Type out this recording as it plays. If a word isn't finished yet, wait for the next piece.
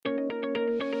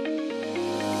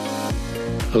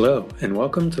Hello, and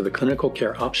welcome to the Clinical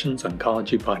Care Options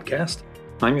Oncology Podcast.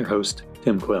 I'm your host,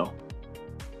 Tim Quill.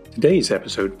 Today's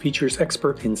episode features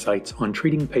expert insights on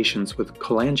treating patients with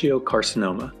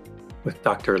cholangiocarcinoma with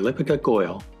Dr. Lipika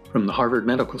Goyal from the Harvard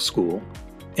Medical School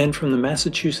and from the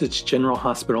Massachusetts General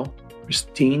Hospital,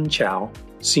 Christine Chow,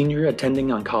 Senior Attending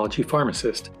Oncology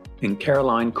Pharmacist, and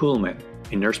Caroline Kuhlman,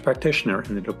 a nurse practitioner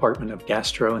in the Department of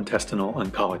Gastrointestinal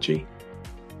Oncology.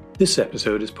 This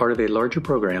episode is part of a larger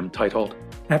program titled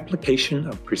Application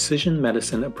of Precision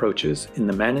Medicine Approaches in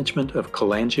the Management of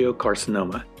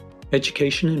Cholangiocarcinoma,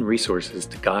 Education and Resources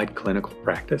to Guide Clinical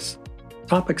Practice.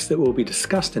 Topics that will be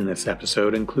discussed in this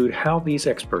episode include how these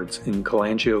experts in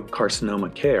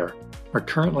cholangiocarcinoma care are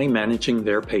currently managing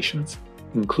their patients,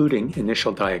 including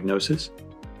initial diagnosis,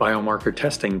 biomarker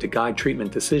testing to guide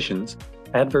treatment decisions,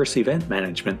 adverse event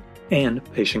management, and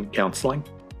patient counseling.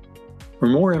 For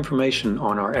more information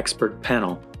on our expert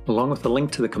panel, along with a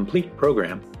link to the complete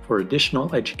program for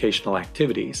additional educational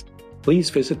activities,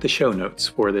 please visit the show notes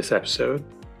for this episode.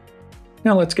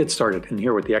 Now let's get started and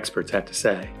hear what the experts had to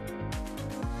say.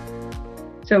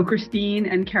 So Christine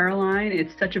and Caroline,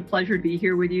 it's such a pleasure to be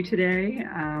here with you today.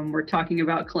 We're talking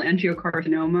about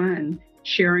cholangiocarcinoma and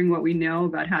sharing what we know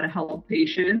about how to help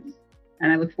patients.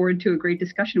 And I look forward to a great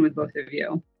discussion with both of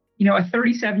you. You know, a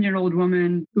 37-year-old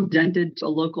woman who presented to a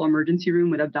local emergency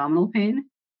room with abdominal pain,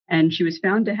 and she was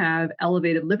found to have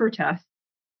elevated liver tests.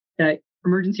 The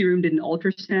emergency room did an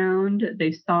ultrasound,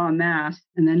 they saw a mass,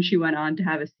 and then she went on to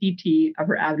have a CT of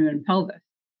her abdomen and pelvis.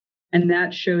 And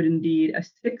that showed indeed a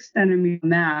 6-centimeter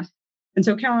mass. And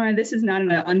so, Caroline, this is not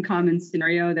an uncommon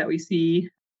scenario that we see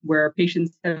where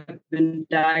patients have been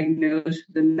diagnosed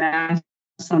with a mass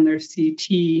on their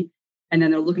CT, and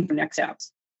then they're looking for next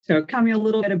steps. So tell me a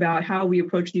little bit about how we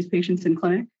approach these patients in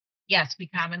clinic. Yes, we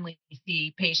commonly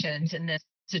see patients in this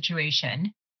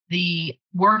situation. The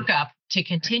workup to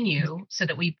continue so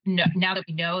that we know, now that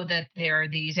we know that there are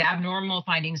these abnormal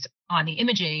findings on the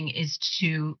imaging, is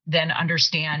to then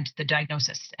understand the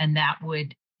diagnosis. And that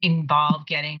would involve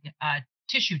getting a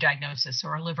tissue diagnosis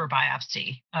or a liver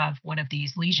biopsy of one of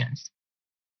these lesions.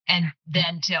 And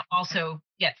then to also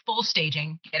get full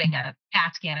staging, getting a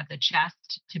CAT scan of the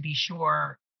chest to be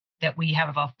sure that we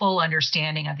have a full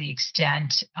understanding of the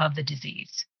extent of the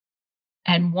disease.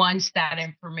 And once that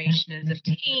information is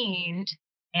obtained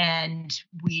and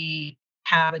we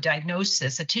have a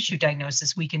diagnosis, a tissue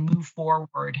diagnosis, we can move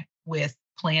forward with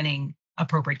planning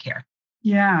appropriate care.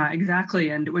 Yeah, exactly.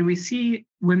 And when we see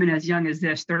women as young as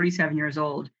this, 37 years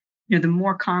old, you know, the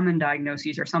more common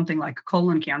diagnoses are something like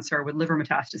colon cancer with liver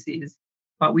metastases.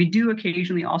 But we do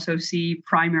occasionally also see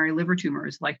primary liver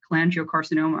tumors like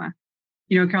cholangiocarcinoma.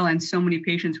 You know, Caroline, so many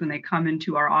patients, when they come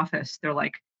into our office, they're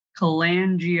like,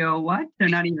 cholangio what? They're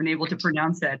not even able to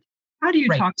pronounce it. How do you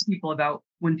talk to people about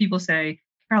when people say,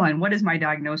 Caroline, what is my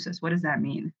diagnosis? What does that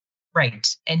mean?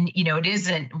 Right. And, you know, it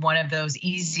isn't one of those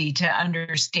easy to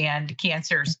understand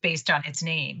cancers based on its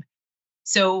name.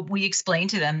 So we explain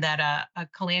to them that a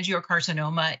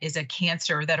cholangiocarcinoma is a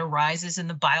cancer that arises in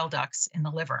the bile ducts in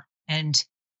the liver. And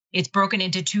it's broken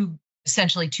into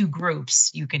essentially two groups.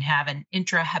 You can have an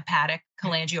intrahepatic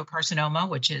cholangiocarcinoma,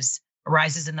 which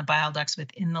arises in the bile ducts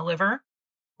within the liver,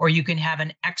 or you can have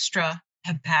an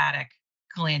extrahepatic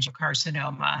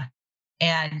cholangiocarcinoma.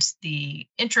 And the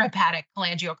intrahepatic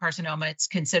cholangiocarcinoma, it's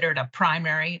considered a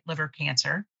primary liver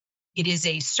cancer. It is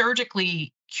a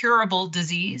surgically curable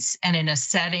disease, and in a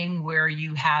setting where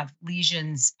you have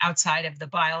lesions outside of the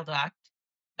bile duct,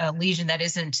 a lesion that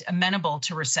isn't amenable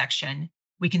to resection,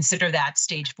 we consider that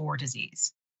stage 4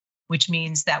 disease, which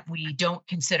means that we don't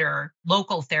consider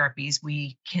local therapies.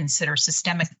 We consider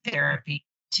systemic therapy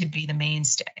to be the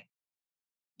mainstay.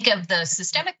 Think of the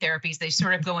systemic therapies, they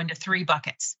sort of go into 3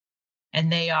 buckets,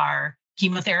 and they are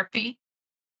chemotherapy,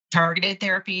 targeted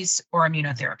therapies, or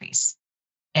immunotherapies.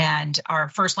 And our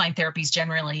first-line therapies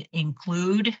generally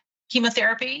include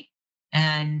chemotherapy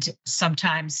and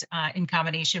sometimes in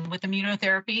combination with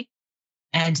immunotherapy.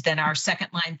 And then our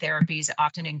second-line therapies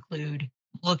often include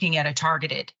looking at a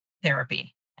targeted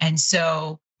therapy. And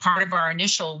so part of our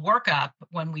initial workup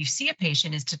when we see a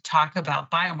patient is to talk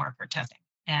about biomarker testing.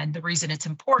 And the reason it's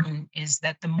important is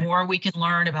that the more we can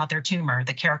learn about their tumor,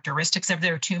 the characteristics of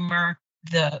their tumor,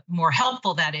 the more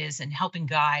helpful that is in helping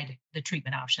guide the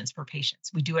treatment options for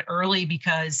patients. We do it early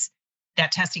because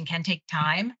that testing can take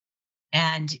time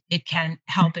and it can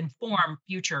help inform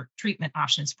future treatment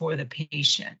options for the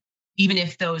patient. Even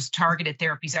if those targeted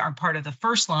therapies aren't part of the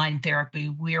first line therapy,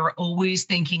 we're always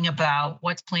thinking about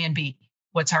what's plan B,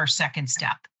 what's our second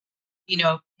step. You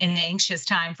know, an anxious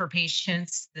time for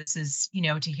patients. This is, you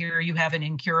know, to hear you have an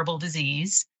incurable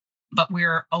disease. but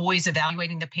we're always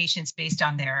evaluating the patients based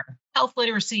on their health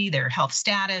literacy, their health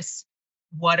status,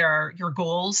 what are your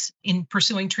goals in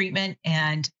pursuing treatment,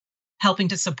 and helping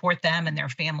to support them and their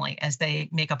family as they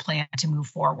make a plan to move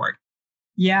forward.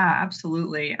 Yeah,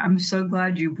 absolutely. I'm so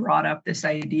glad you brought up this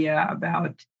idea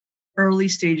about early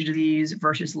stage disease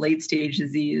versus late stage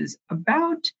disease.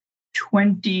 About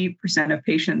 20% of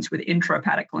patients with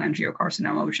intrahepatic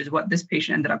cholangiocarcinoma, which is what this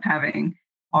patient ended up having,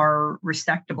 are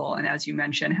resectable and, as you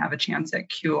mentioned, have a chance at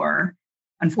cure.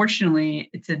 Unfortunately,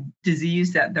 it's a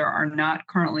disease that there are not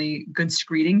currently good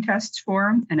screening tests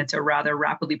for, and it's a rather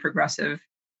rapidly progressive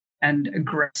and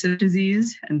aggressive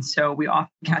disease. And so we often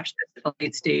catch this at a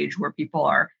late stage where people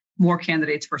are more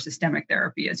candidates for systemic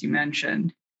therapy, as you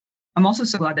mentioned. I'm also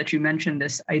so glad that you mentioned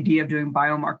this idea of doing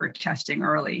biomarker testing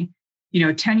early.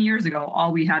 10 years ago,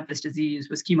 all we had this disease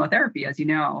was chemotherapy, as you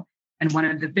know. And one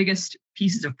of the biggest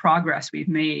pieces of progress we've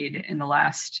made in the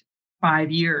last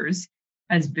 5 years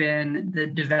has been the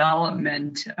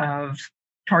development of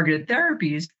targeted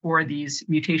therapies for these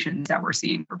mutations that we're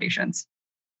seeing for patients.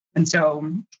 And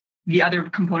so the other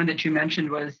component that you mentioned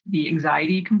was the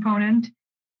anxiety component.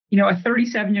 A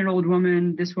 37-year-old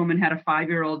woman, this woman had a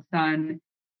 5-year-old son.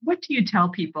 What do you tell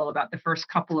people about the first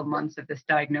couple of months of this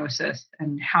diagnosis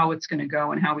and how it's going to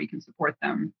go and how we can support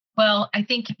them? Well, I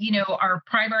think, our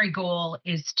primary goal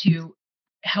is to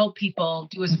help people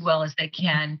do as well as they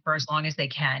can for as long as they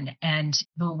can. And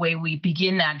the way we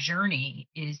begin that journey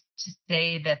is to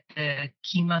say that the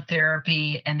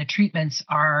chemotherapy and the treatments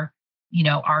are,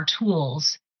 our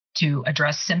tools to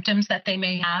address symptoms that they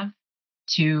may have,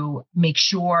 to make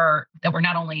sure that we're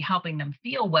not only helping them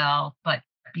feel well, but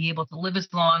be able to live as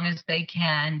long as they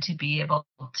can, to be able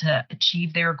to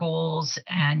achieve their goals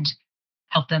and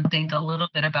help them think a little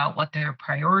bit about what their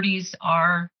priorities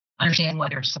are, understand what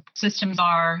their support systems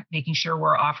are, making sure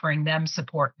we're offering them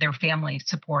support, their family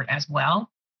support as well.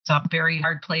 It's a very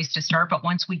hard place to start, but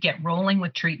once we get rolling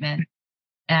with treatment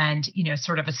and,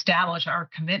 sort of establish our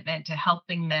commitment to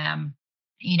helping them,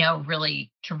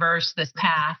 really traverse this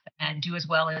path and do as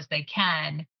well as they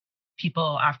can, people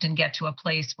often get to a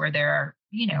place where they're,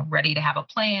 ready to have a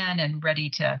plan and ready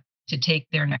to take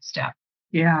their next step.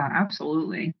 Yeah,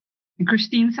 absolutely. And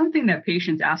Christine, something that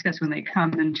patients ask us when they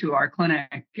come into our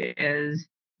clinic is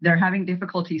they're having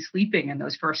difficulty sleeping in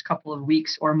those first couple of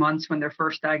weeks or months when they're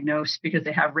first diagnosed because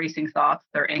they have racing thoughts,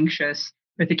 they're anxious,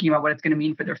 they're thinking about what it's going to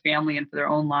mean for their family and for their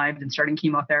own lives and starting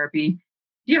chemotherapy.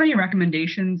 Do you have any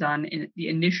recommendations on the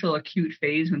initial acute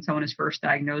phase when someone is first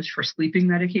diagnosed for sleeping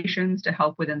medications to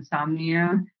help with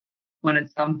insomnia when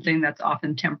it's something that's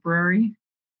often temporary?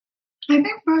 I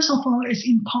think, first of all, it's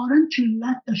important to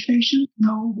let the patient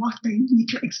know what they need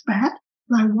to expect,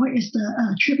 like what is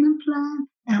the treatment plan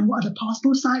and what are the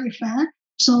possible side effects,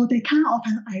 so they kind of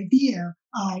have an idea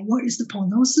what is the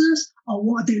prognosis or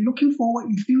what they're looking forward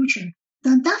in future.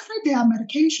 Then definitely there are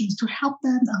medications to help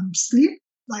them sleep.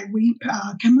 Like we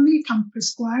commonly can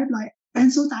prescribe like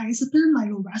benzodiazepine, like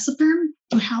lorazepam,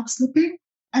 to help sleeping,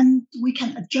 and we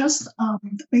can adjust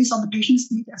based on the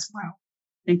patient's need as well.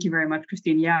 Thank you very much,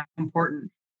 Christine. Yeah,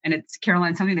 important. And it's,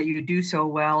 Caroline, something that you do so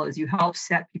well is you help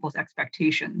set people's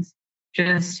expectations.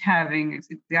 Just having,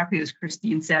 exactly as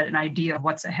Christine said, an idea of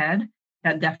what's ahead,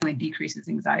 that definitely decreases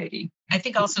anxiety. I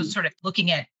think also sort of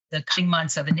looking at the coming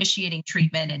months of initiating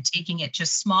treatment and taking it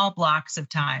just small blocks of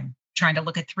time, trying to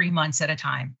look at 3 months at a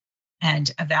time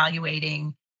and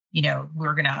evaluating,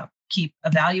 we're going to keep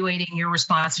evaluating your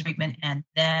response to treatment and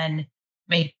then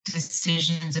make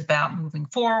decisions about moving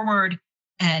forward.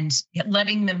 And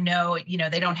letting them know,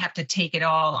 they don't have to take it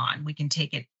all on. We can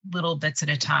take it little bits at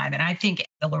a time. And I think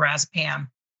the lorazepam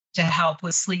to help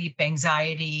with sleep,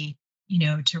 anxiety,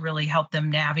 to really help them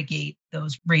navigate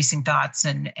those racing thoughts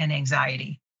and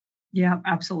anxiety. Yeah,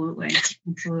 absolutely.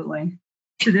 Absolutely.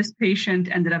 So this patient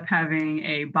ended up having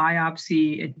a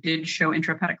biopsy. It did show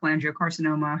intrahepatic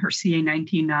cholangiocarcinoma. Her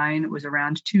CA19-9 was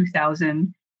around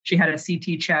 2,000. She had a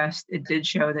CT chest. It did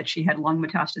show that she had lung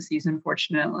metastases,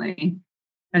 unfortunately.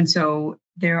 And so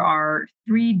there are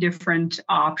 3 different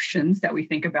options that we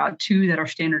think about, 2 that are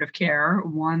standard of care,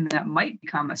 1 that might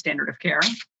become a standard of care.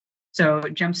 So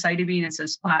gemcitabine and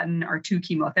cisplatin are 2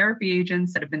 chemotherapy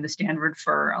agents that have been the standard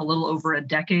for a little over a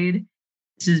decade.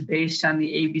 This is based on the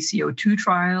ABC02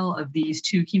 trial of these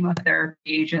 2 chemotherapy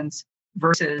agents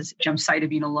versus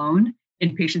gemcitabine alone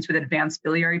in patients with advanced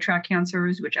biliary tract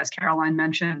cancers, which, as Caroline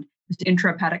mentioned, is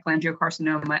intrahepatic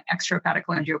cholangiocarcinoma, extrahepatic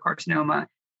cholangiocarcinoma,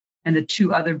 and the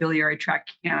 2 other biliary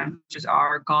tract cancers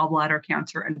are gallbladder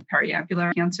cancer and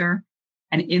periampular cancer.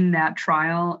 And in that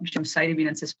trial, gemcitabine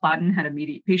and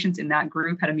cisplatin patients in that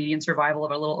group had a median survival of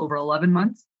a little over 11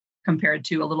 months. compared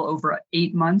to a little over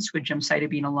 8 months with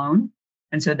gemcitabine alone.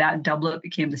 And so that doublet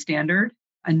became the standard.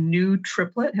 A new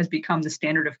triplet has become the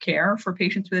standard of care for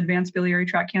patients with advanced biliary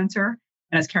tract cancer.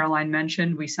 And as Caroline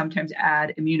mentioned, we sometimes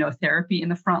add immunotherapy in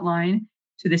the front line.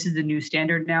 So this is the new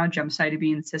standard now,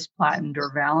 gemcitabine, cisplatin,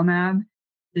 durvalumab.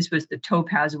 This was the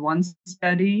TOPAZ-1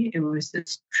 study. It was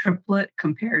this triplet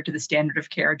compared to the standard of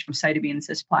care, gemcitabine,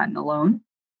 cisplatin alone.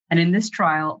 And in this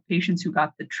trial, patients who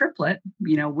got the triplet,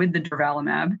 with the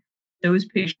durvalumab, those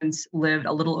patients lived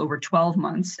a little over 12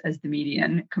 months as the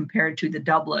median compared to the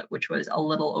doublet, which was a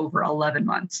little over 11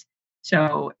 months.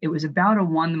 So it was about a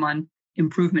 1 month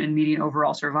improvement in median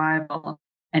overall survival.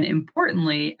 And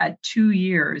importantly, at 2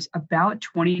 years, about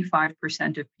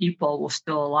 25% of people were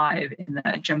still alive in the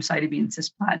gemcitabine,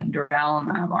 cisplatin,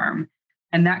 durvalumab arm.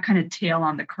 And that kind of tail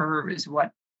on the curve is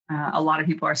what a lot of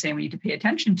people are saying we need to pay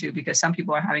attention to, because some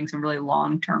people are having some really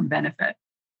long-term benefit.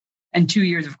 And 2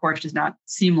 years, of course, does not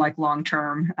seem like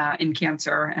long-term in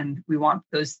cancer. And we want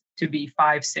those to be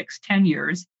 5, 6, 10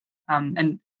 years.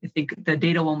 And I think the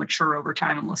data will mature over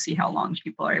time, and we'll see how long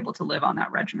people are able to live on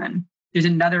that regimen. There's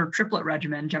another triplet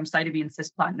regimen, gemcitabine,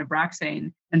 cisplatin,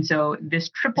 Abraxane. And so this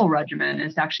triple regimen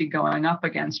is actually going up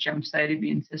against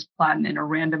gemcitabine, cisplatin in a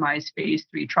randomized phase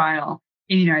 3 trial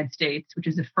in the United States, which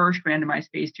is the first randomized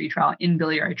phase 3 trial in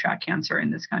biliary tract cancer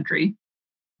in this country.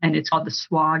 And it's called the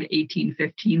SWOG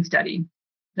 1815 study.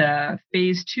 The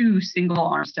phase 2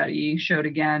 single-arm study showed,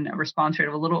 again, a response rate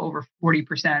of a little over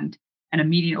 40% and a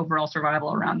median overall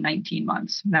survival around 19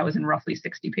 months. That was in roughly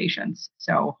 60 patients.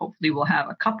 So hopefully we'll have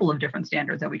a couple of different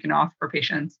standards that we can offer for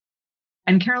patients.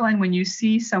 And Caroline, when you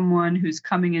see someone who's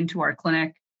coming into our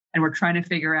clinic and we're trying to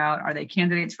figure out, are they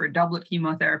candidates for doublet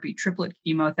chemotherapy, triplet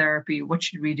chemotherapy? What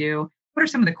should we do? What are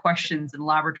some of the questions and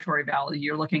laboratory value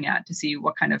you're looking at to see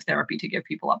what kind of therapy to give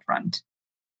people up front?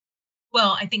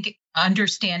 Well, I think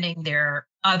understanding their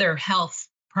other health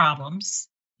problems,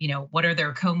 what are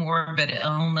their comorbid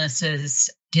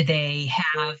illnesses? Do they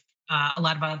have a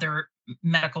lot of other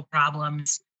medical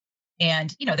problems?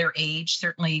 And, their age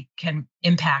certainly can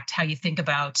impact how you think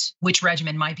about which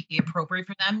regimen might be appropriate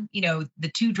for them. The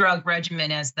 2-drug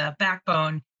regimen as the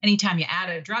backbone, anytime you add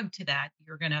a drug to that,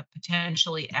 you're going to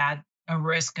potentially add a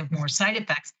risk of more side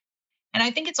effects. And I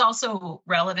think it's also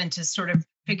relevant to sort of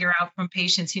figure out from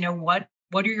patients, what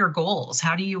are your goals?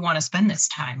 How do you want to spend this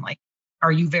time? Like,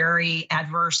 are you very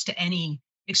adverse to any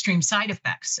extreme side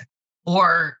effects?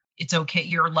 Or it's okay,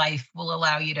 your life will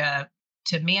allow you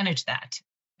to manage that.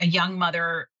 A young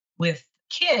mother with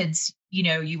kids,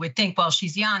 you would think, well,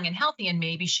 she's young and healthy and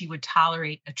maybe she would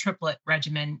tolerate a triplet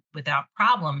regimen without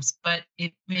problems. But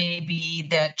it may be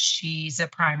that she's a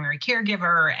primary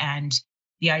caregiver and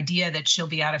the idea that she'll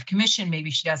be out of commission,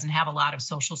 maybe she doesn't have a lot of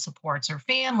social supports or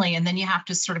family. And then you have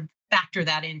to sort of factor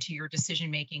that into your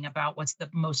decision-making about what's the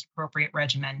most appropriate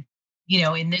regimen.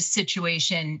 In this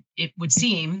situation, it would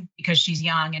seem, because she's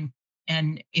young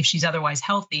and if she's otherwise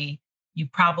healthy, you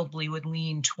probably would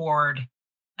lean toward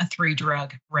a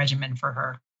 3-drug regimen for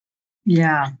her.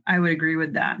 Yeah, I would agree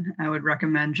with that. I would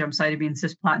recommend gemcitabine,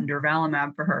 cisplatin,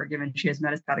 durvalumab for her, given she has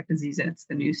metastatic disease and it's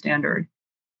the new standard.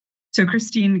 So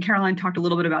Christine, Caroline talked a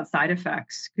little bit about side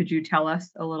effects. Could you tell us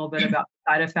a little bit about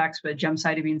side effects with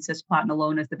gemcitabine, cisplatin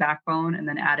alone as the backbone and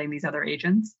then adding these other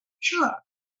agents? Sure.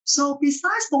 So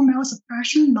besides bone marrow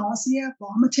suppression, nausea,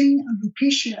 vomiting, and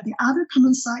alopecia, the other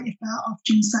common side effects of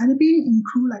gemcitabine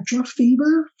include like drug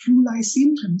fever, flu-like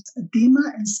symptoms,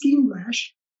 edema, and skin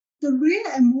rash. The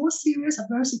rare and more serious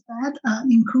adverse effects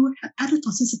include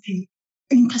hepatotoxicity,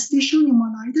 interstitial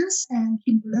pneumonitis, and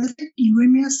hemolytic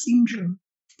uremia syndrome.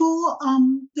 For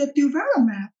the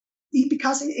durvalumab,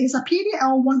 because it is a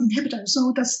PD-L1 inhibitor,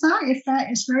 so the side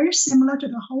effect is very similar to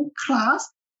the whole class.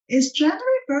 It's generally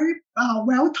very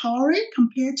well tolerated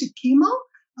compared to chemo.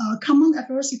 Common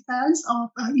adverse effects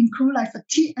include like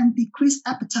fatigue and decreased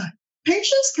appetite.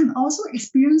 Patients can also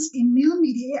experience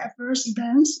immune-mediated adverse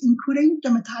events, including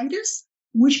dermatitis,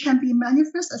 which can be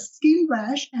manifest as skin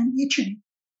rash and itching,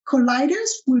 colitis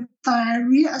with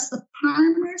diarrhea as the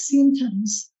primary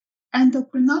symptoms,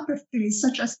 endocrinopathy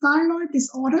such as thyroid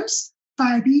disorders,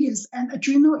 diabetes, and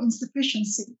adrenal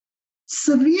insufficiency.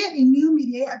 Severe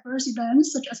immune-mediated adverse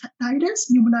events such as hepatitis,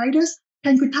 pneumonitis,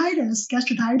 pancreatitis,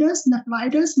 gastritis,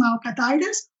 nephritis,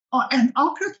 myocarditis, and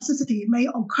ocular toxicity may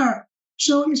occur.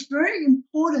 So it's very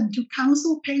important to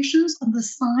counsel patients on the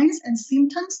signs and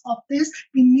symptoms of these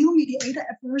immune-mediated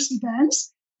adverse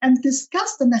events and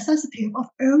discuss the necessity of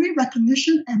early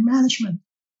recognition and management.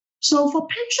 So for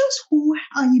patients who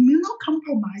are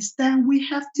immunocompromised, then we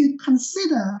have to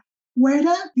consider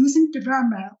whether using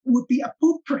durvalumab would be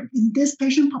appropriate in these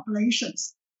patient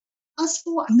populations. As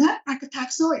for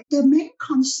nab-paclitaxel, the main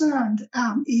concern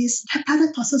is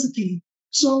hepatic toxicity.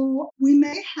 So we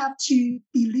may have to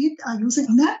delete using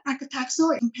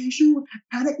nab-paclitaxel in patients with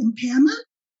hepatic impairment.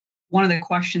 One of the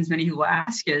questions many people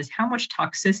ask is, how much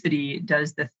toxicity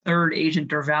does the third agent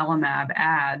durvalumab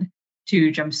add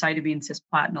to gemcitabine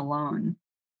cisplatin alone?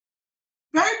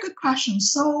 Very good question.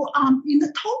 So in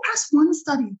the TOPAZ-1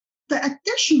 study, the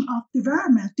addition of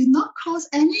durvalumab did not cause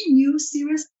any new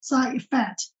serious side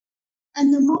effect.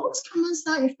 And the most common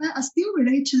side effects are still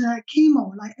related to the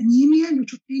chemo, like anemia,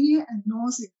 neutropenia, and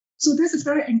nausea. So this is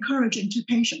very encouraging to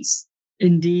patients.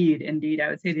 Indeed. I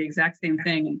would say the exact same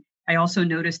thing. And I also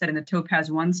noticed that in the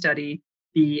TOPAZ-1 study,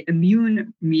 the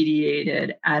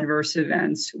immune-mediated adverse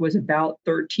events was about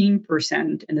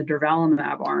 13% in the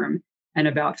durvalumab arm and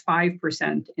about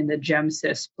 5% in the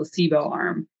GemCis placebo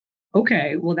arm.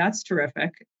 Okay, well, that's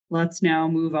terrific. Let's now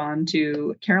move on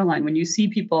to Caroline. When you see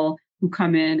people who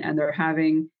come in and they're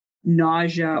having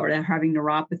nausea or they're having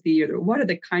neuropathy, or what are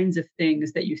the kinds of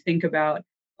things that you think about?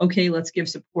 Okay, let's give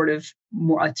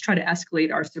let's try to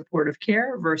escalate our supportive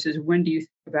care versus when do you think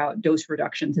about dose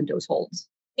reductions and dose holds?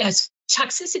 Yes,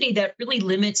 toxicity that really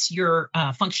limits your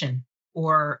function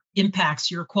or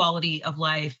impacts your quality of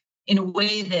life in a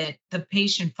way that the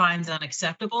patient finds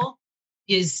unacceptable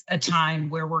is a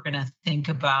time where we're going to think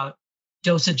about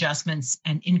dose adjustments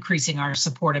and increasing our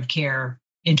supportive care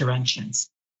interventions.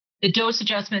 The dose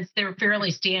adjustments, they're fairly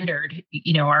standard.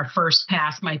 Our first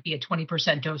pass might be a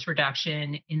 20% dose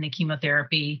reduction in the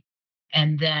chemotherapy,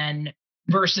 and then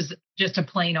versus just a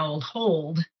plain old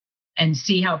hold and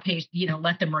see how patients,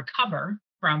 let them recover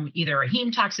from either a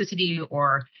heme toxicity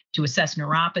or to assess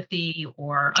neuropathy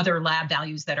or other lab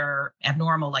values that are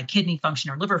abnormal, like kidney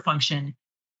function or liver function.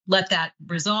 Let that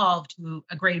resolve to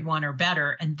a grade 1 or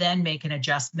better, and then make an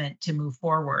adjustment to move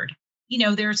forward.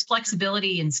 There's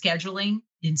flexibility in scheduling.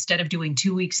 Instead of doing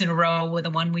 2 weeks in a row with a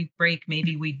 1 week break,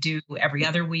 maybe we do every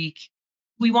other week.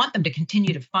 We want them to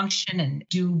continue to function and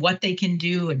do what they can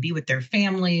do and be with their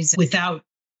families without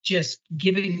just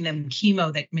giving them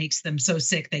chemo that makes them so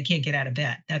sick they can't get out of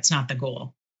bed. That's not the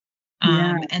goal.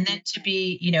 Yeah. And then to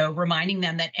be, reminding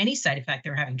them that any side effect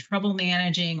they're having trouble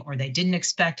managing or they didn't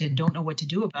expect and don't know what to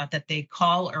do about, that they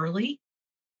call early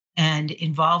and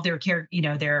involve their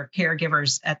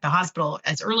caregivers at the hospital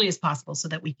as early as possible so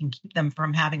that we can keep them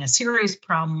from having a serious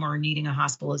problem or needing a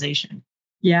hospitalization.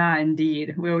 Yeah,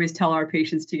 indeed. We always tell our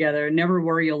patients together, never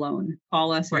worry alone.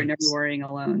 Call us, You're never worrying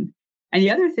alone. And the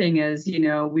other thing is,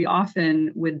 we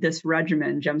often, with this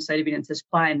regimen, gemcitabine and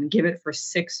cisplatin, give it for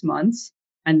 6 months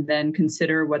and then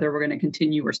consider whether we're going to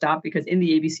continue or stop, because in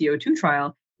the ABC02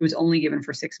 trial, it was only given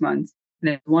for 6 months.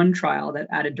 And then one trial that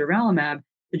added durvalumab,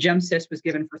 the GemCis was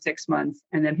given for 6 months,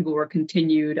 and then people were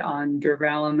continued on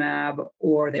durvalumab,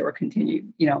 or they were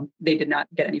continued, they did not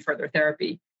get any further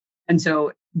therapy. And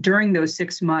so during those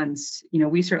 6 months,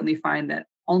 we certainly find that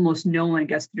almost no one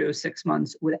gets through those 6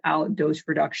 months without dose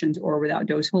reductions or without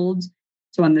dose holds.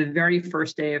 So on the very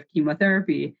first day of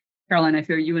chemotherapy, Caroline, I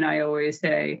fear you and I always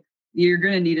say, you're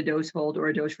going to need a dose hold or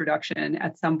a dose reduction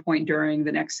at some point during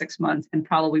the next 6 months, and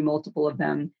probably multiple of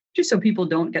them, just so people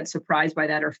don't get surprised by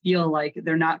that or feel like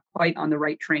they're not quite on the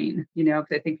right train, because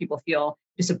I think people feel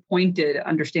disappointed,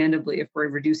 understandably, if we're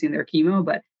reducing their chemo.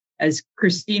 But as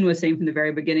Christine was saying from the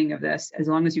very beginning of this, as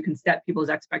long as you can set people's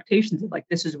expectations of like,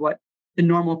 this is what the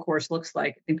normal course looks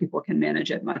like, I think people can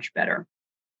manage it much better.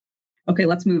 Okay,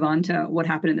 let's move on to what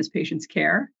happened in this patient's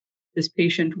care. This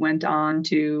patient went on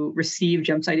to receive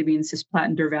gemcitabine,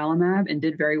 cisplatin, durvalumab, and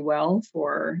did very well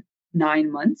for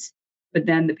 9 months. But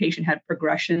then the patient had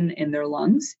progression in their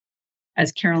lungs.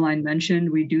 As Caroline mentioned,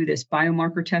 we do this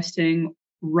biomarker testing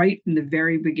right from the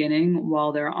very beginning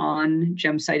while they're on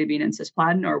gemcitabine and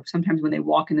cisplatin, or sometimes when they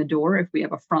walk in the door, if we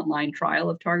have a frontline trial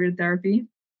of targeted therapy.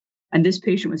 And this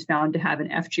patient was found to have an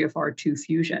FGFR2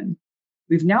 fusion.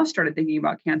 We've now started thinking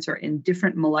about cancer in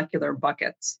different molecular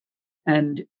buckets.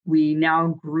 And we now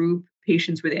group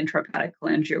patients with intrahepatic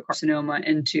cholangiocarcinoma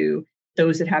into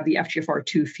those that have the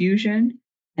FGFR2 fusion.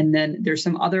 And then there's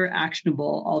some other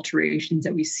actionable alterations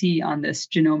that we see on this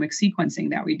genomic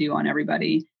sequencing that we do on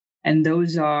everybody. And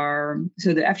those are,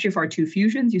 so the FGFR2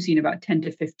 fusions, you see in about 10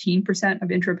 to 15% of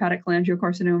intrahepatic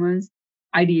cholangiocarcinomas.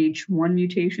 IDH1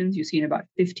 mutations, you see in about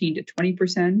 15 to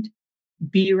 20%.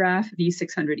 BRAF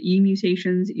V600E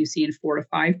mutations, you see in 4 to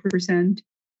 5%.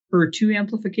 HER2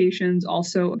 amplifications,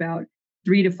 also about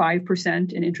 3 to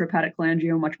 5% in intrahepatic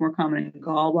cholangio, much more common in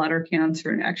gallbladder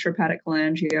cancer and extrahepatic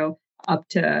cholangio, up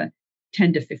to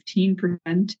 10 to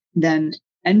 15%. Then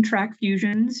NTRK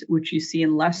fusions, which you see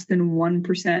in less than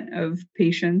 1% of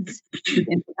patients with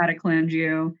intrahepatic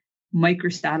cholangio.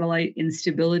 Microsatellite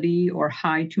instability or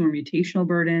high tumor mutational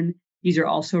burden. These are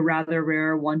also rather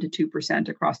rare, 1% to 2%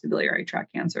 across the biliary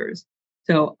tract cancers.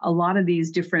 So a lot of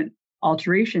these different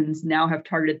alterations now have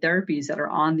targeted therapies that are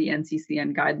on the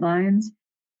NCCN guidelines.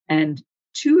 And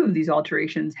 2 of these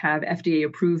alterations have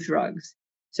FDA-approved drugs.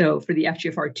 So for the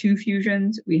FGFR2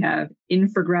 fusions, we have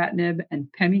infigratinib and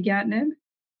pemigatinib.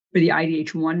 For the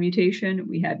IDH1 mutation,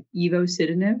 we have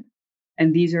evosidenib.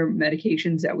 And these are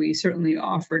medications that we certainly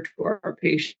offer to our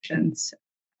patients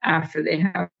after they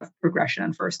have progression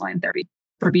on first-line therapy.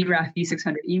 For BRAF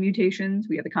V600E mutations,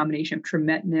 we have the combination of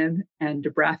trametinib and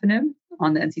dabrafenib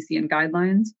on the NCCN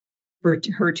guidelines. For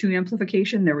HER2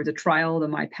 amplification, there was a trial, the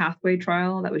MyPathway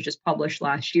trial, that was just published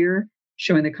last year,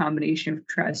 showing the combination of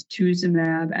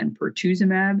trastuzumab and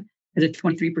pertuzumab has a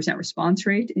 23% response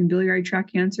rate in biliary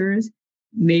tract cancers.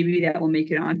 Maybe that will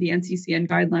make it on the NCCN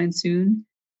guidelines soon.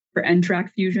 For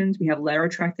NTRK fusions, we have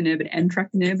larotrectinib and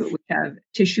entrectinib, which have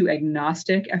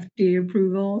tissue-agnostic FDA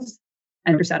approvals.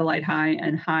 And for satellite high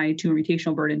and high tumor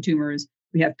mutational burden tumors,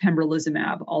 we have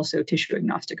pembrolizumab, also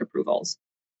tissue-agnostic approvals.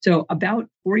 So about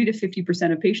 40 to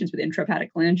 50% of patients with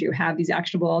intrahepatic cholangio have these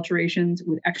actionable alterations.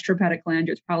 With extrahepatic cholangio,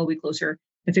 it's probably closer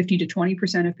to 50 to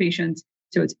 20% of patients.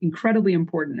 So it's incredibly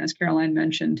important, as Caroline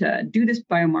mentioned, to do this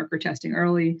biomarker testing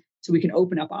early so we can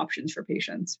open up options for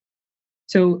patients.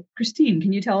 So, Christine,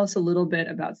 can you tell us a little bit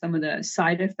about some of the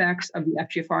side effects of the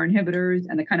FGFR inhibitors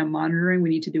and the kind of monitoring we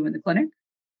need to do in the clinic?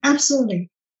 Absolutely.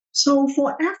 So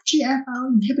for FGFR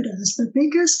inhibitors, the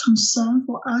biggest concern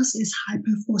for us is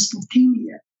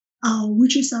hyperphosphatemia,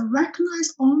 which is a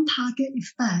recognized on-target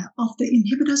effect of the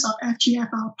inhibitors of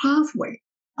FGFR pathway.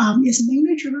 It's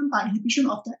mainly driven by inhibition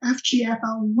of the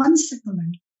FGFR1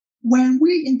 signaling. When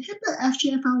we inhibit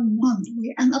FGFR1,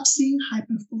 we end up seeing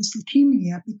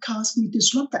hyperphosphatemia because we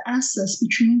disrupt the axis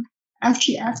between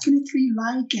FGF23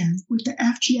 ligand with the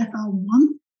FGFR1,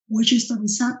 which is the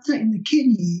receptor in the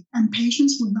kidney, and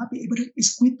patients will not be able to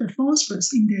excrete the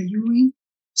phosphorus in their urine.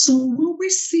 So what we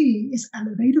see is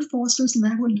elevated phosphorus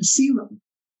level in the serum.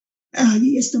 It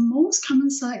is the most common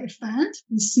side effect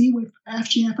we see with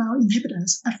FGFR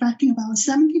inhibitors, affecting about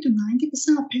 70 to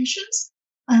 90% of patients,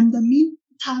 and the mean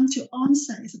time to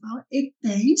onset is about 8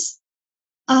 days.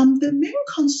 The main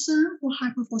concern for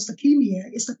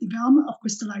hyperphosphatemia is the development of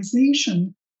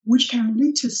crystallization, which can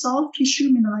lead to soft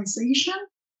tissue mineralization,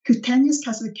 cutaneous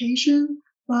calcification,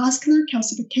 vascular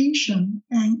calcification,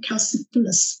 and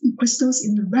calciferous crystals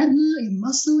in the retina, in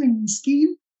muscle, and in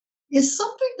skin. It's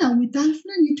something that we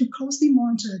definitely need to closely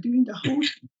monitor during the whole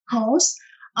course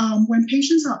when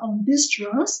patients are on these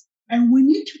drugs. And we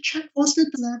need to check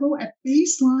phosphate level at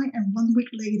baseline and 1 week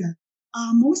later.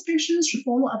 Most patients should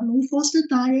follow a low phosphate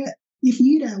diet. If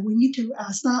needed, we need to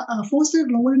start a phosphate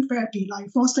lowering therapy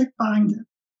like phosphate binder.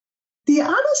 The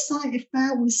other side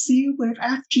effect we see with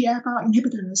FGFR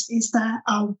inhibitors is that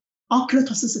ocular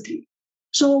toxicity.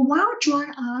 So while dry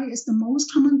eye is the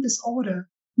most common disorder,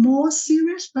 more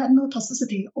serious retinal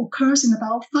toxicity occurs in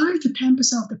about 5 to 10%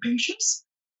 of the patients.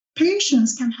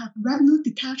 Patients can have retinal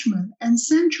detachment and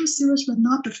central serous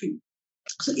retinopathy.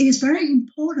 So it is very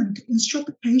important to instruct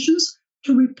the patients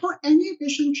to report any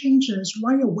vision changes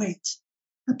right away.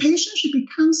 A patient should be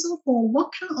counseled for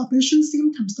what kind of vision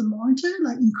symptoms to monitor,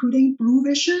 like including blue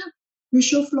vision,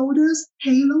 visual floaters,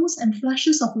 halos, and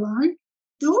flashes of light.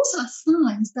 Those are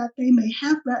signs that they may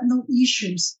have retinal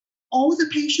issues. All the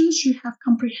patients should have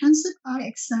comprehensive eye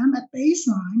exam at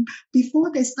baseline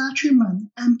before they start treatment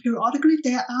and periodically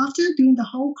thereafter during the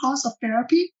whole course of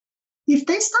therapy. If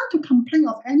they start to complain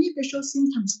of any visual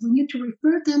symptoms, we need to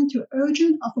refer them to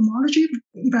urgent ophthalmology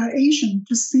evaluation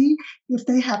to see if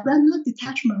they have retinal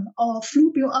detachment or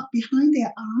fluid buildup behind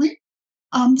their eye.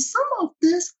 Some of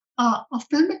this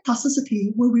ophthalmic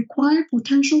toxicity will require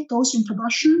potential dose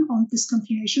interruption or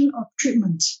discontinuation of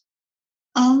treatment.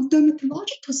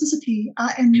 Dermatologic toxicity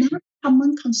are another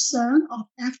common concern of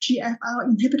FGFR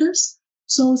inhibitors.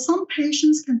 So some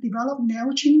patients can develop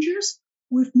nail changes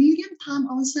with median time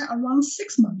onset around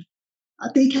 6 months.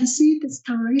 They can see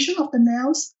discoloration of the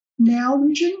nails, nail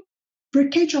region,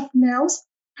 breakage of nails,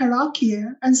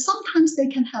 hierarchia, and sometimes they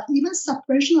can have even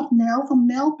separation of nail from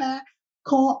nail bed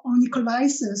called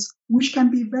onycholysis, which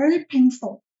can be very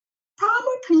painful.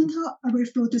 Primary plantar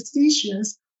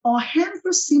erythrodysesthesia or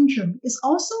hand-foot syndrome is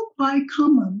also quite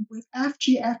common with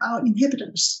FGFR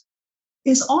inhibitors.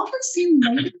 It's often seen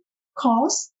later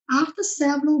cause after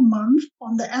several months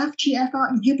on the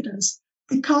FGFR inhibitors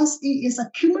because it is a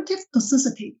cumulative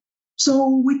toxicity.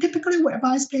 So we typically would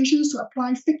advise patients to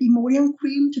apply thick emollient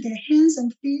cream to their hands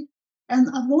and feet and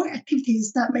avoid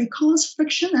activities that may cause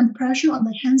friction and pressure on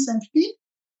the hands and feet.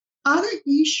 Other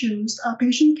issues a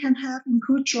patient can have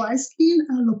include dry skin,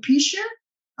 alopecia.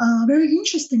 Very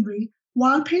interestingly,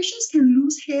 while patients can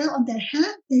lose hair on their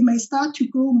head, they may start to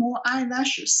grow more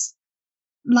eyelashes.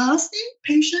 Lastly,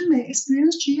 patients may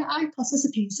experience GI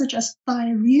toxicity such as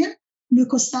diarrhea,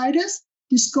 mucositis,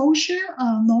 dysgeusia,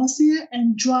 nausea,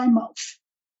 and dry mouth.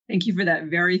 Thank you for that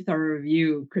very thorough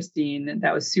review, Christine.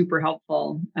 That was super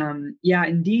helpful. Yeah,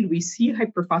 indeed, we see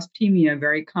hyperphosphatemia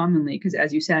very commonly because,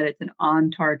 as you said, it's an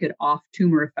on-target,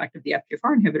 off-tumor effect of the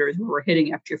FGFR inhibitors where we're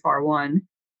hitting FGFR1,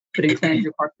 but in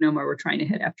cholangiocarcinoma, we're trying to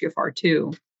hit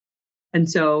FGFR2. And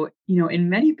so, in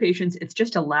many patients, it's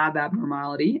just a lab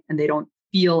abnormality and they don't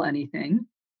feel anything.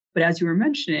 But as you were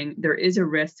mentioning, there is a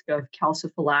risk of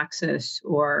calciphylaxis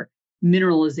or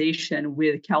mineralization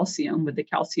with the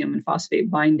calcium and phosphate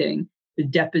binding, the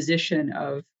deposition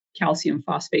of calcium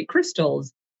phosphate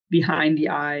crystals behind the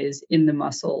eyes, in the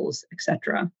muscles,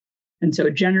 etc. And so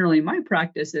generally my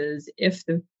practice is if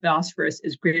the phosphorus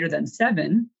is greater than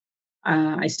 7,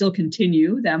 I still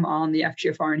continue them on the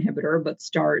FGFR inhibitor, but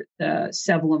start the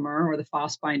Sevelamer or the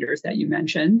phos binders that you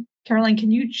mentioned. Caroline, can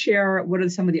you share what are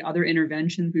some of the other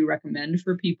interventions we recommend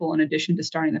for people in addition to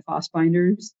starting the phos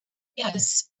binders?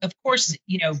 Yes, of course,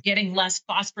 getting less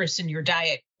phosphorus in your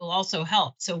diet will also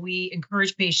help. So we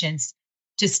encourage patients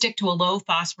to stick to a low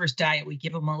phosphorus diet. We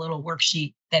give them a little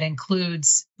worksheet that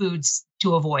includes foods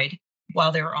to avoid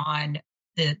while they're on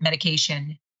the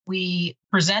medication. We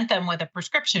present them with a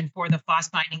prescription for the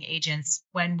phos-binding agents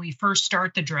when we first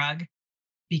start the drug,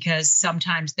 because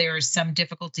sometimes there's some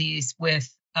difficulties with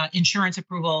insurance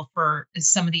approval for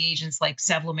some of the agents like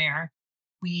Sevelamer.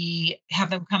 We have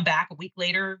them come back a week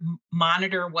later,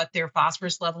 monitor what their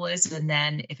phosphorus level is, and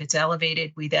then if it's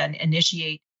elevated, we then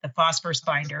initiate the phosphorus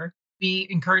binder. We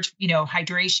encourage,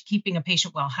 hydration, keeping a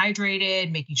patient well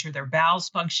hydrated, making sure their bowels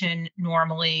function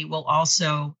normally will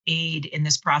also aid in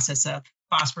this process of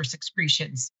phosphorus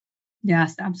excretions.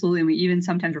 Yes, absolutely. And we even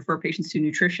sometimes refer patients to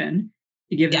nutrition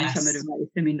to give them some advice.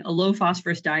 I mean, a low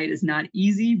phosphorus diet is not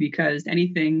easy because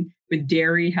anything with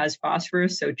dairy has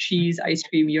phosphorus. So cheese, ice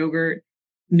cream, yogurt,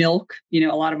 milk, a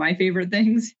lot of my favorite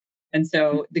things. And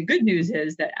so the good news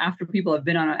is that after people have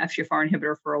been on an FGFR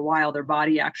inhibitor for a while, their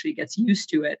body actually gets used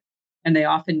to it. And they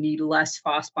often need less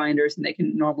phos binders and they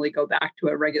can normally go back to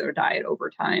a regular diet over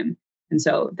time. And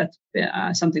so that's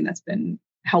something that's been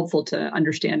helpful to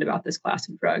understand about this class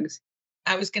of drugs.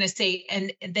 I was going to say,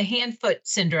 and the hand-foot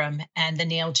syndrome and the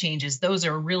nail changes, those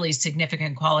are really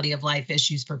significant quality of life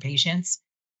issues for patients.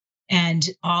 And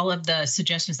all of the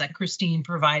suggestions that Christine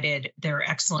provided, they're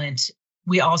excellent.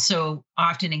 We also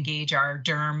often engage our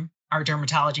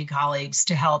dermatology colleagues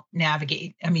to help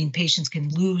navigate. I mean, patients can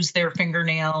lose their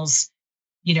fingernails,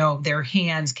 their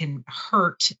hands can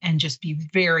hurt and just be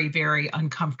very, very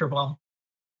uncomfortable.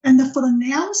 And for the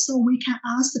nails, so we can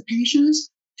ask the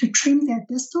patients to trim their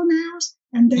distal nails,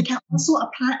 and they can also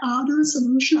apply other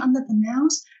solution under the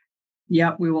nails.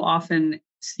 Yeah, we will often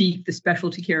seek the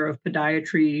specialty care of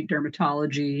podiatry,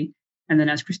 dermatology, and then,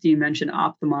 as Christine mentioned,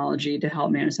 ophthalmology to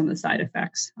help manage some of the side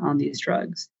effects on these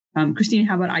drugs. Christine,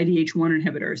 how about IDH1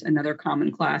 inhibitors, another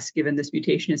common class, given this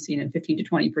mutation is seen in 15 to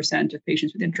 20% of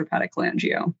patients with intrahepatic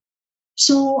cholangio?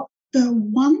 So the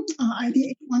one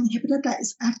IDH1 inhibitor that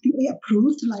is FDA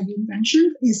approved, like you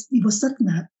mentioned, is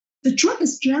evozitinib. The drug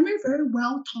is generally very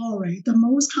well tolerated. The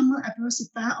most common adverse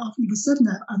effect of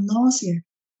evozitinib are nausea.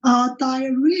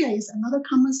 Diarrhea is another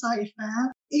common side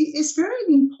effect. It is very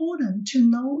important to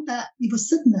know that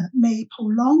evozitinib may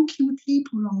prolong QT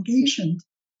prolongation.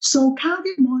 So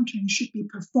cardiac monitoring should be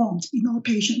performed in all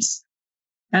patients.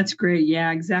 That's great.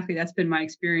 Yeah, exactly. That's been my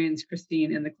experience,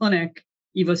 Christine, in the clinic.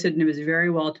 Evozitinib is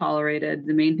very well tolerated.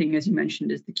 The main thing, as you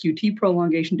mentioned, is the QT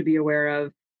prolongation to be aware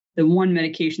of. The one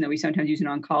medication that we sometimes use in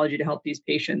oncology to help these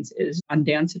patients is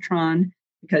ondansetron,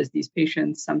 because these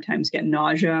patients sometimes get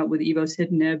nausea with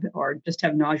evozitinib or just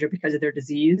have nausea because of their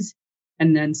disease.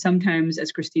 And then sometimes,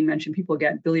 as Christine mentioned, people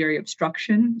get biliary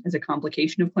obstruction as a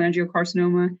complication of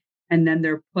cholangiocarcinoma. And then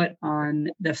they're put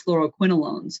on the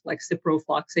fluoroquinolones like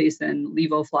ciprofloxacin,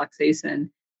 levofloxacin,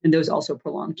 and those also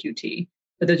prolong QT.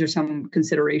 But those are some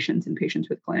considerations in patients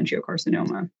with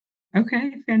cholangiocarcinoma.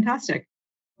 Okay, fantastic.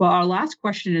 Well, our last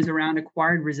question is around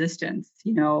acquired resistance.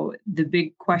 The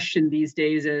big question these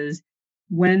days is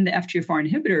when the FGFR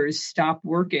inhibitors stop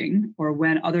working or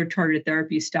when other targeted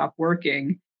therapies stop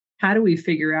working, how do we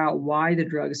figure out why the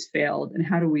drugs failed and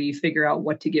how do we figure out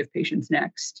what to give patients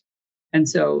next? And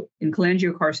so in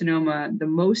cholangiocarcinoma, the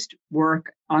most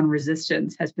work on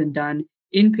resistance has been done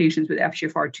in patients with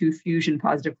FGFR2 fusion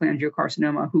positive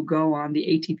cholangiocarcinoma who go on the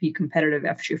ATP competitive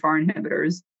FGFR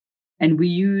inhibitors. And we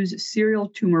use serial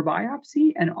tumor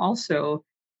biopsy and also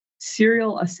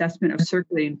serial assessment of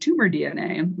circulating tumor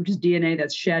DNA, which is DNA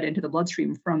that's shed into the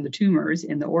bloodstream from the tumors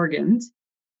in the organs.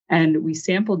 And we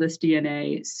sample this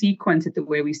DNA, sequence it the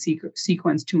way we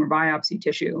sequence tumor biopsy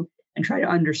tissue, and try to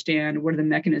understand what are the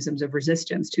mechanisms of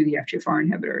resistance to the FGFR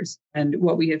inhibitors. And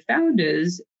what we have found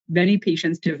is many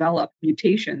patients develop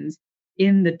mutations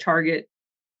in the target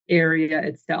area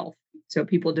itself. So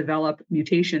people develop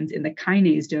mutations in the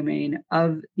kinase domain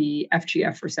of the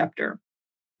FGF receptor.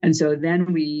 And so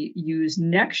then we use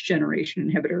next generation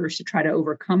inhibitors to try to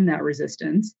overcome that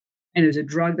resistance. And there's a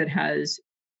drug that has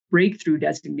breakthrough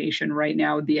designation right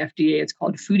now with the FDA. It's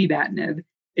called futibatinib.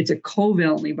 It's a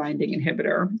covalently binding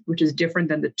inhibitor, which is different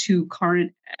than the two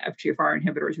current FGFR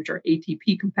inhibitors, which are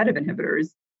ATP competitive inhibitors.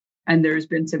 And there's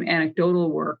been some anecdotal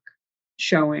work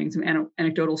showing, some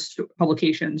anecdotal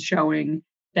publications showing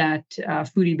that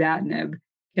futibatinib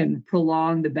can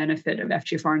prolong the benefit of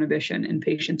FGFR inhibition in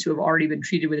patients who have already been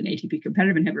treated with an ATP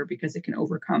competitive inhibitor because it can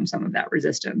overcome some of that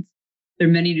resistance. There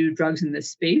are many new drugs in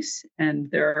this space, and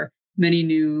there are many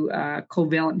new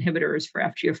covalent inhibitors for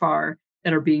FGFR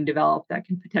that are being developed that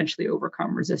can potentially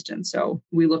overcome resistance. So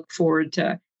we look forward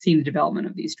to seeing the development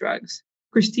of these drugs.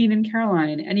 Christine and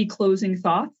Caroline, any closing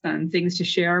thoughts on things to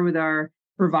share with our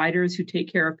providers who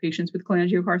take care of patients with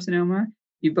cholangiocarcinoma?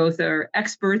 You both are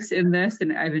experts in this,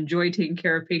 and I've enjoyed taking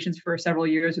care of patients for several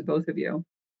years with both of you.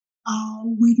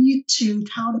 We need to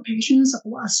tell the patients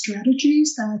what are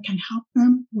strategies that can help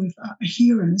them with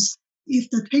adherence.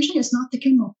 If the patient is not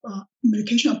taking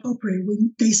medication appropriately,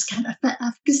 this can affect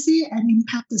efficacy and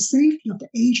impact the safety of the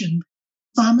agent.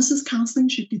 Pharmacist counseling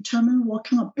should determine what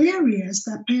kind of barriers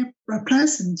that are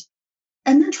present,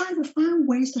 and then try to find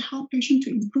ways to help patients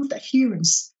to improve the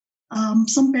adherence.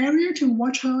 Some barrier to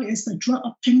watch out is the drug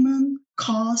obtainment,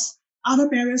 cost, other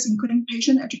barriers including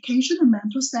patient education and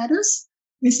mental status.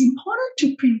 It's important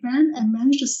to prevent and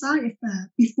manage the side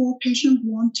effect before patients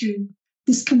want to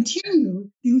discontinue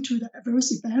due to the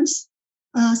adverse events.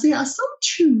 There are some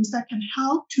tools that can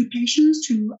help to patients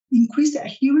to increase the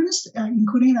adherence,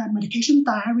 including a medication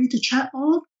diary to check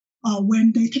off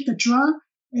when they take the drug.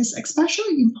 It's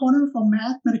especially important for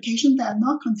medication that are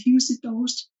not continuously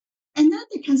dosed. And then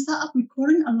they can set up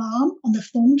recording alarm on the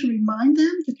phone to remind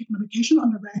them to take medication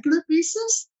on a regular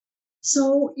basis.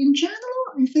 So in general,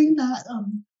 I think that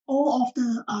all of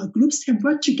the groups can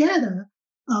work together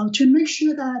to make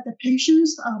sure that the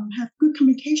patients have good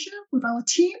communication with our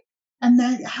team, and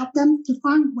then help them to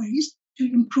find ways to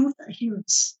improve the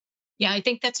adherence. Yeah, I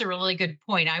think that's a really good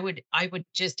point. I would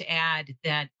just add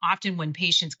that often when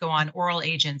patients go on oral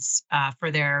agents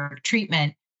for their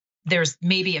treatment, there's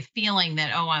maybe a feeling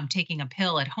that, oh, I'm taking a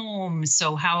pill at home,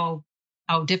 so how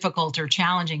difficult or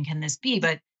challenging can this be?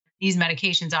 But these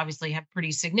medications obviously have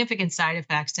pretty significant side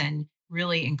effects, and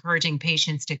really encouraging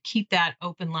patients to keep that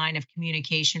open line of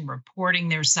communication, reporting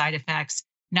their side effects,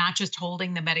 not just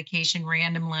holding the medication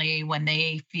randomly when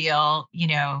they feel,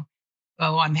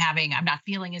 oh, I'm not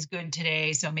feeling as good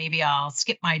today, so maybe I'll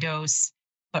skip my dose,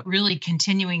 but really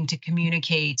continuing to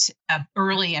communicate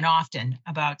early and often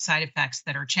about side effects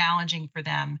that are challenging for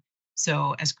them.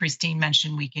 So as Christine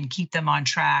mentioned, we can keep them on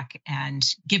track and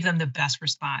give them the best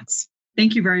response.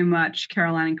 Thank you very much,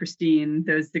 Caroline and Christine.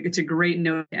 It's a great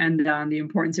note to end on, the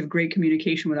importance of great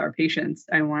communication with our patients.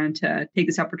 I wanted to take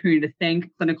this opportunity to thank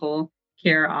Clinical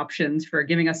Care Options for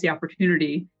giving us the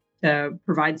opportunity to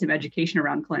provide some education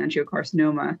around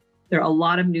cholangiocarcinoma. There are a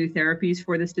lot of new therapies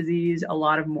for this disease, a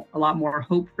lot more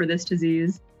hope for this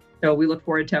disease. So we look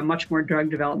forward to much more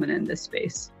drug development in this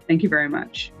space. Thank you very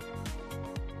much.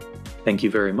 Thank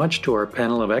you very much to our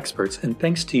panel of experts, and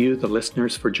thanks to you, the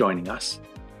listeners, for joining us.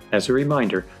 As a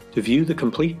reminder, to view the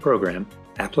complete program,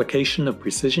 Application of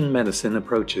Precision Medicine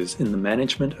Approaches in the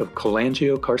Management of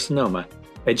Cholangiocarcinoma,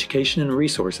 Education and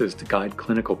Resources to Guide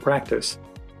Clinical Practice,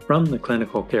 from the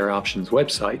Clinical Care Options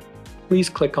website, please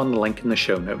click on the link in the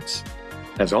show notes.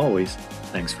 As always,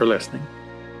 thanks for listening.